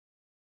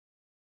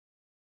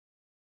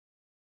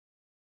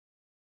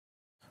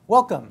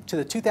Welcome to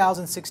the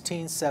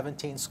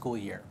 2016-17 school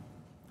year.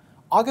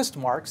 August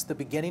marks the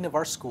beginning of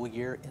our school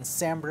year in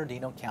San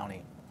Bernardino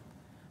County.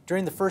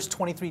 During the first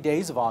 23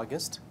 days of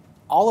August,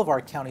 all of our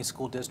county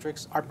school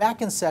districts are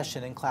back in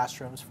session in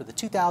classrooms for the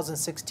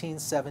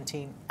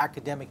 2016-17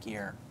 academic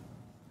year.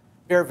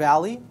 Bear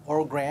Valley,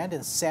 Grande,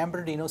 and San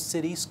Bernardino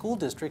City school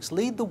districts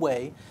lead the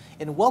way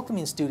in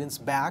welcoming students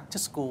back to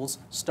schools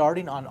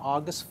starting on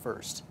August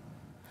 1st.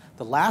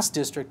 The last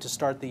district to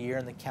start the year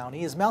in the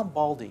county is Mount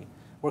Baldy,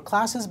 where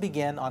classes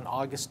begin on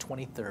August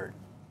 23rd.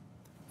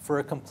 For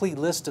a complete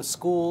list of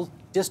school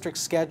district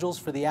schedules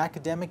for the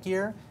academic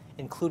year,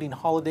 including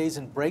holidays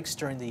and breaks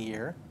during the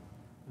year,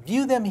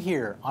 view them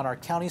here on our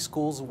county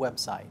schools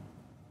website.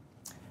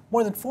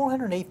 More than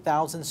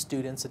 408,000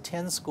 students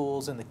attend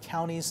schools in the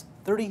county's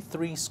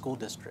 33 school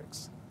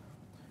districts.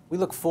 We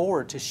look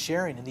forward to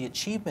sharing in the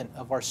achievement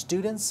of our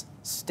students,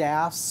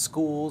 staffs,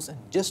 schools,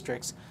 and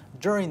districts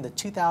during the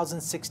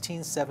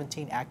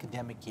 2016-17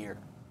 academic year.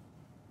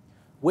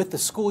 With the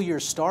school year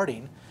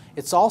starting,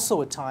 it's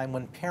also a time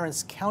when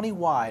parents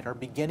countywide are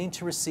beginning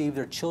to receive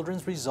their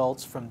children's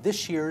results from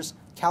this year's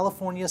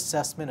California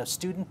Assessment of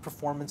Student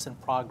Performance and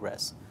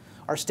Progress,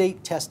 our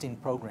state testing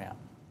program.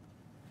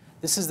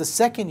 This is the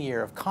second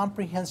year of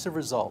comprehensive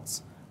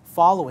results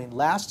following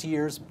last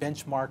year's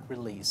benchmark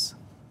release.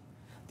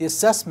 The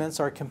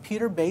assessments are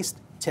computer-based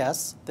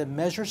tests that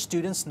measure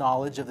students'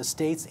 knowledge of the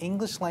state's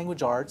English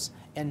language arts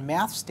and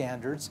math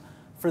standards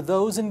for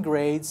those in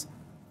grades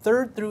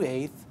 3rd through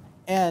 8th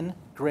and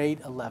grade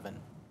 11.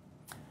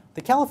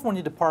 The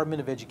California Department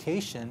of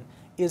Education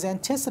is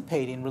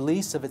anticipating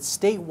release of its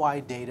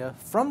statewide data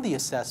from the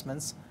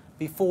assessments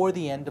before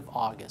the end of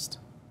August.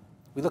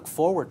 We look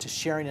forward to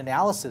sharing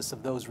analysis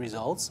of those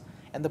results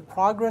and the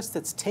progress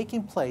that's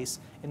taking place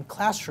in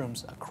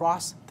classrooms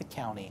across the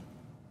county.